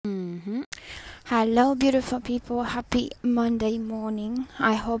Hello, beautiful people. Happy Monday morning.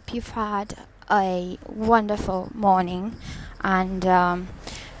 I hope you've had a wonderful morning. And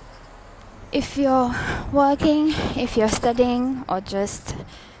if you're working, if you're studying, or just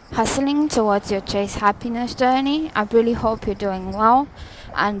hustling towards your chase happiness journey, I really hope you're doing well.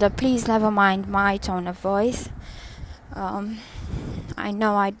 And please never mind my tone of voice. I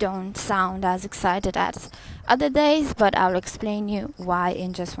know I don't sound as excited as other days, but I'll explain you why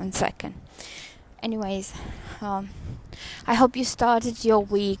in just 1 second. Anyways, I hope you started your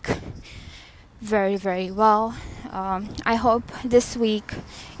week very, very well. I hope this week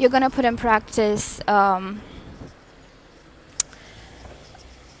you're going to put in practice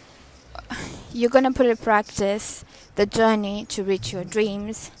the journey to reach your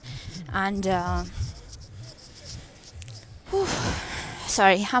dreams. And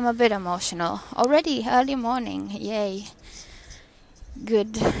sorry, I'm a bit emotional already. Early morning, yay.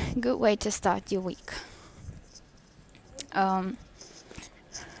 Good way to start your week. I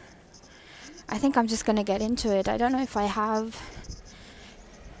think I'm just gonna get into it. I don't know if I have.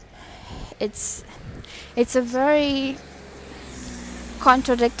 It's a very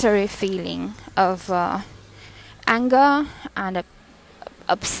contradictory feeling of anger and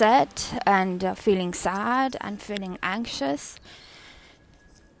upset and feeling sad and feeling anxious.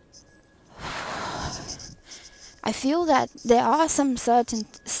 I feel that there are some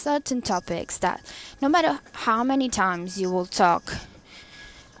certain topics that no matter how many times you will talk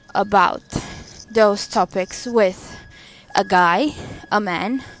about those topics with a guy, a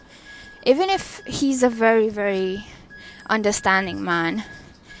man, even if he's a very, very understanding man,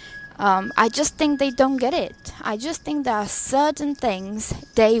 I just think they don't get it. I just think there are certain things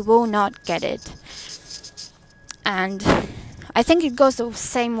they will not get it. And I think it goes the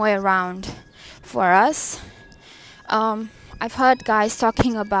same way around for us. I've heard guys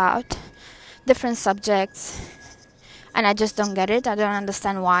talking about different subjects, and I just don't get it. I don't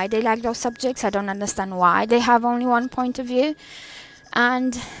understand why they like those subjects. I don't understand why they have only one point of view.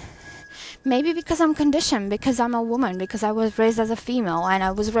 And maybe because I'm conditioned, because I'm a woman, because I was raised as a female, and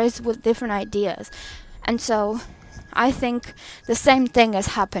I was raised with different ideas. And so I think the same thing is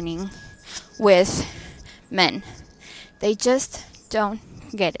happening with men. They just don't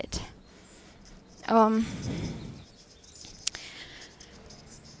get it.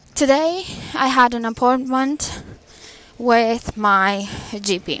 Today I had an appointment with my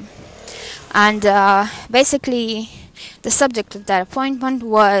GP, and basically the subject of that appointment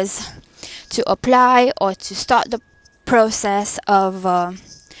was to apply or to start the process of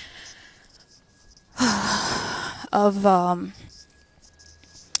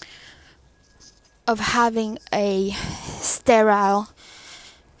having a sterile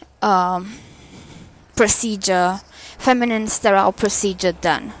feminine sterile procedure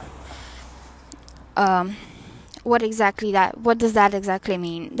done. What does that exactly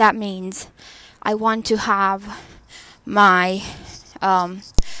mean? That means I want to have my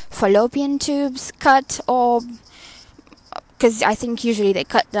fallopian tubes cut, or because I think usually they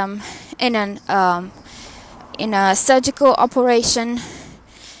cut them in a surgical operation,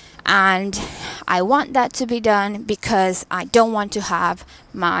 and I want that to be done because I don't want to have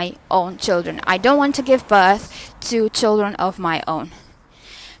my own children. I don't want to give birth to children of my own.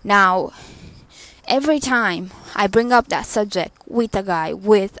 Now, every time I bring up that subject with a guy,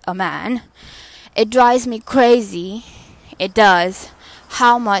 with a man, it drives me crazy. It does.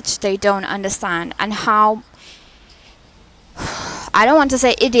 How much they don't understand, and how, I don't want to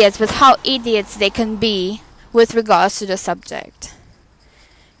say idiots, but how idiots they can be with regards to the subject.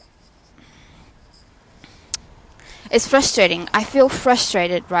 It's frustrating. I feel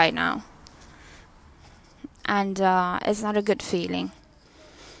frustrated right now. And it's not a good feeling.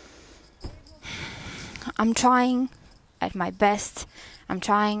 I'm trying at my best. I'm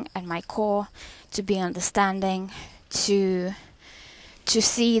trying at my core to be understanding, to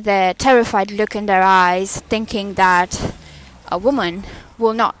see the terrified look in their eyes, thinking that one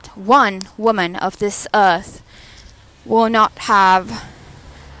woman of this earth will not have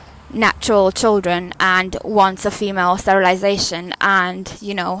natural children and wants a female sterilization. And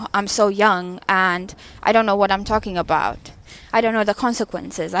I'm so young and I don't know what I'm talking about. I don't know the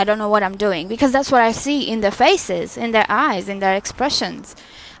consequences. I don't know what I'm doing, because that's what I see in their faces, in their eyes, in their expressions.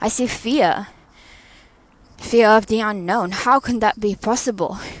 I see fear of the unknown. How can that be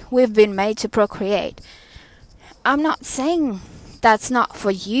possible? We've been made to procreate. I'm not saying that's not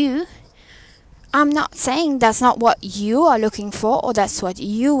for you. I'm not saying that's not what you are looking for or that's what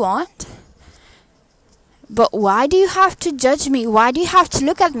you want. But why do you have to judge me? Why do you have to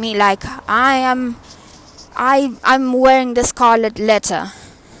look at me like I'm wearing the scarlet letter?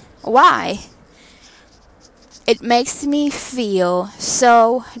 Why? it makes me feel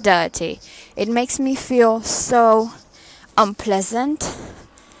so dirty. It makes me feel so unpleasant,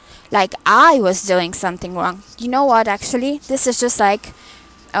 like I was doing something wrong. You know what, actually, this is just like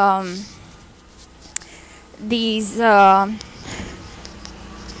these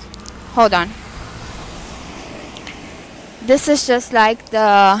hold on. This is just like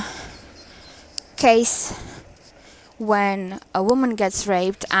the case when a woman gets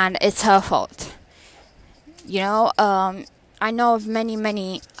raped and it's her fault. I know of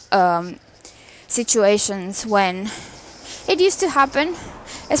many situations when it used to happen,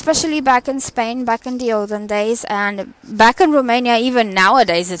 especially back in Spain, back in the olden days, and back in Romania, even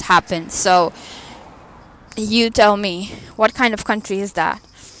nowadays it happens. So you tell me, what kind of country is that?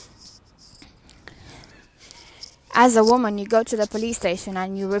 As a woman, you go to the police station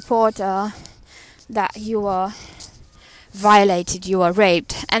and you report that you were violated, you were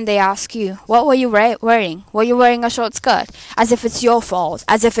raped, and they ask you, what were you wearing? Were you wearing a short skirt? As if it's your fault,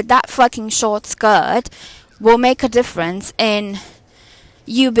 as if that fucking short skirt will make a difference in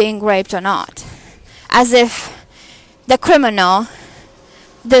you being raped or not. As if the criminal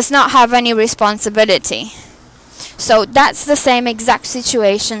does not have any responsibility. So that's the same exact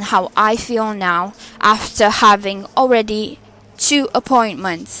situation how I feel now after having already 2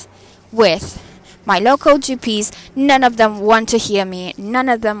 appointments with my local GPs. None of them want to hear me. None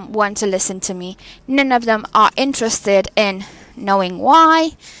of them want to listen to me. None of them are interested in knowing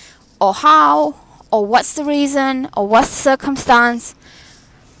why or how or what's the reason or what's the circumstance.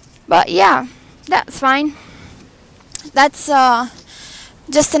 But yeah, that's fine. That's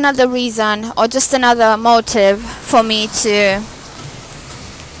just another reason or just another motive for me to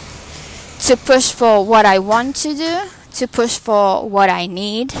push for what I want to do, to push for what I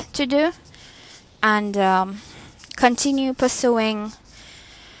need to do, and continue pursuing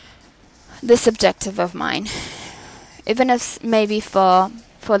this objective of mine, even if maybe for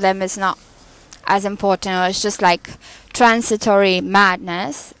them it's not as important, or it's just like transitory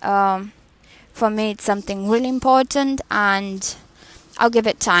madness. For me it's something really important, and I'll give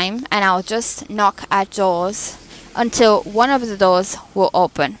it time, and I'll just knock at doors until one of the doors will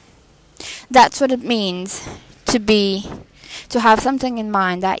open. That's what it means to have something in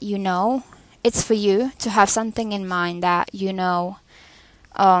mind that you know it's for you, to have something in mind that you know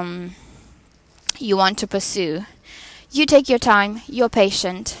you want to pursue. You take your time, you're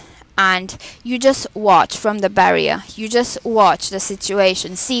patient, and you just watch from the barrier. You just watch the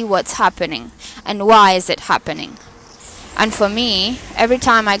situation, see what's happening and why is it happening. And for me, every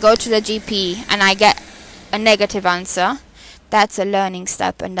time I go to the GP and I get a negative answer, that's a learning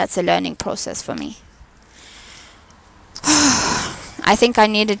step, and that's a learning process for me. I think I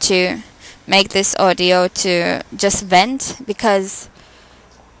needed to make this audio to just vent, because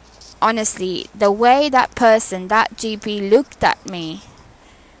honestly, the way that person, that GP looked at me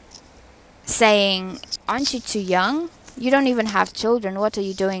saying, aren't you too young? You don't even have children. What are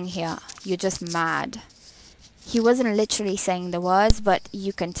you doing here? You're just mad. He wasn't literally saying the words, but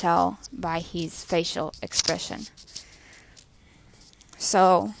you can tell by his facial expression.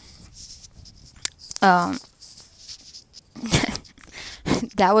 So, that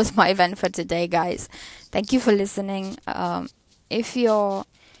was my event for today, guys. Thank you for listening. If you're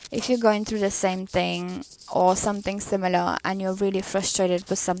going through the same thing or something similar, and you're really frustrated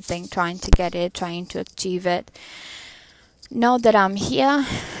with something, trying to get it, trying to achieve it, know that I'm here.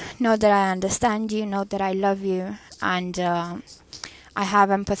 Know that I understand you. Know that I love you, and I have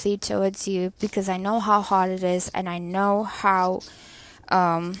empathy towards you, because I know how hard it is, and I know how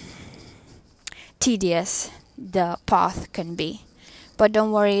tedious the path can be. But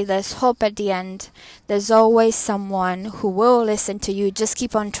don't worry, there's hope at the end. There's always someone who will listen to you. Just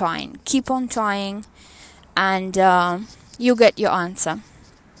keep on trying, and you get your answer.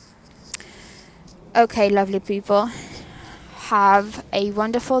 Okay, lovely people, have a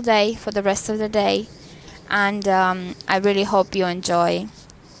wonderful day for the rest of the day, and I really hope you enjoy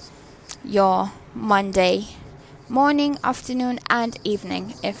your Monday morning, afternoon, and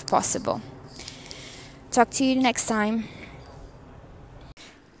evening if possible. Talk to you next time.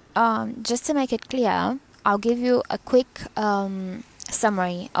 Just to make it clear, I'll give you a quick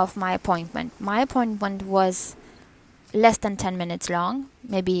summary of my appointment. My appointment was less than 10 minutes long,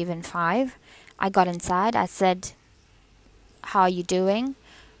 maybe even 5. I got inside, I said, how are you doing?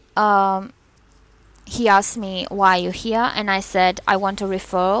 He asked me, why are you here? And I said, I want a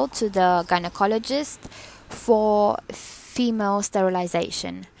referral to the gynecologist for female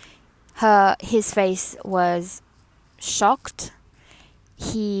sterilization. His face was shocked.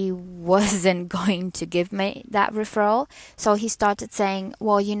 he wasn't going to give me that referral. So he started saying,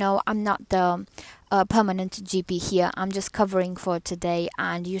 well, I'm not the permanent GP here. I'm just covering for today,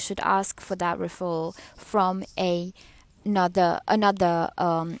 and you should ask for that referral from another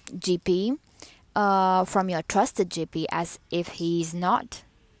GP, from your trusted GP, as if he's not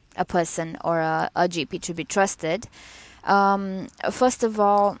a person or a GP to be trusted. First of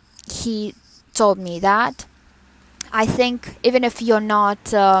all, he told me that I think even if you're not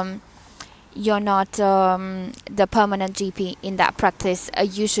the permanent GP in that practice,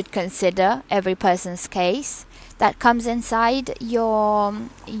 you should consider every person's case that comes inside your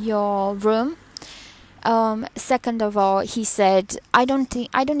room. Second of all, he said, I don't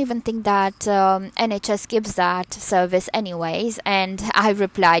even think that NHS gives that service anyways. And I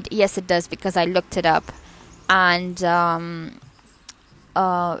replied, yes, it does, because I looked it up, and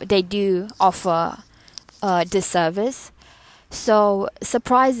they do offer this service. So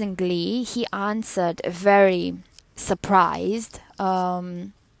surprisingly, he answered very surprised.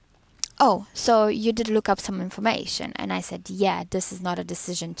 Oh, so you did look up some information? And I said, yeah, this is not a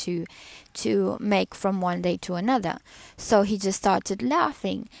decision to make from one day to another. So he just started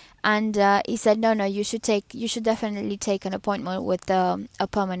laughing, and he said, no, you should definitely take an appointment with a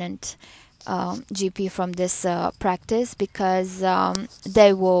permanent GP from this practice, because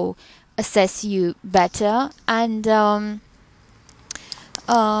they will assess you better. And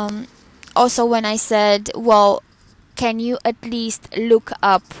also, when I said, well, can you at least look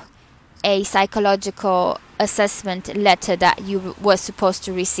up a psychological assessment letter that you were supposed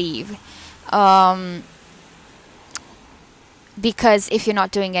to receive, because if you're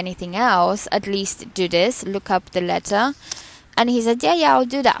not doing anything else, at least do this, look up the letter. And he said, yeah, I'll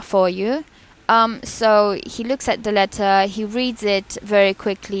do that for you. So he looks at the letter, he reads it very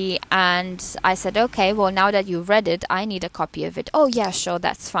quickly, and I said, okay, well, now that you've read it, I need a copy of it. Oh yeah, sure,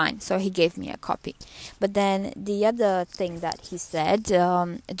 that's fine. So he gave me a copy. But then the other thing that he said,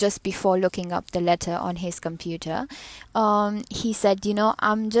 just before looking up the letter on his computer, he said,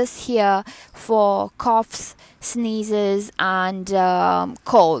 I'm just here for coughs, sneezes, and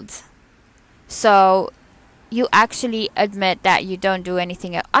colds. So you actually admit that you don't do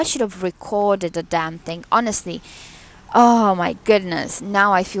anything else. I should have recorded the damn thing, honestly. Oh my goodness,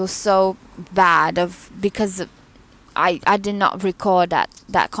 now I feel so bad because I did not record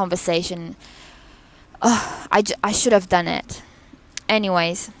that conversation. I should have done it.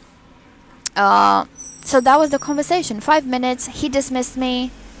 Anyways, so that was the conversation. 5 minutes, he dismissed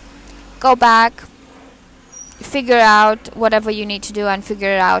me. Go back, figure out whatever you need to do, and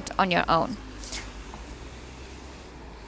figure it out on your own.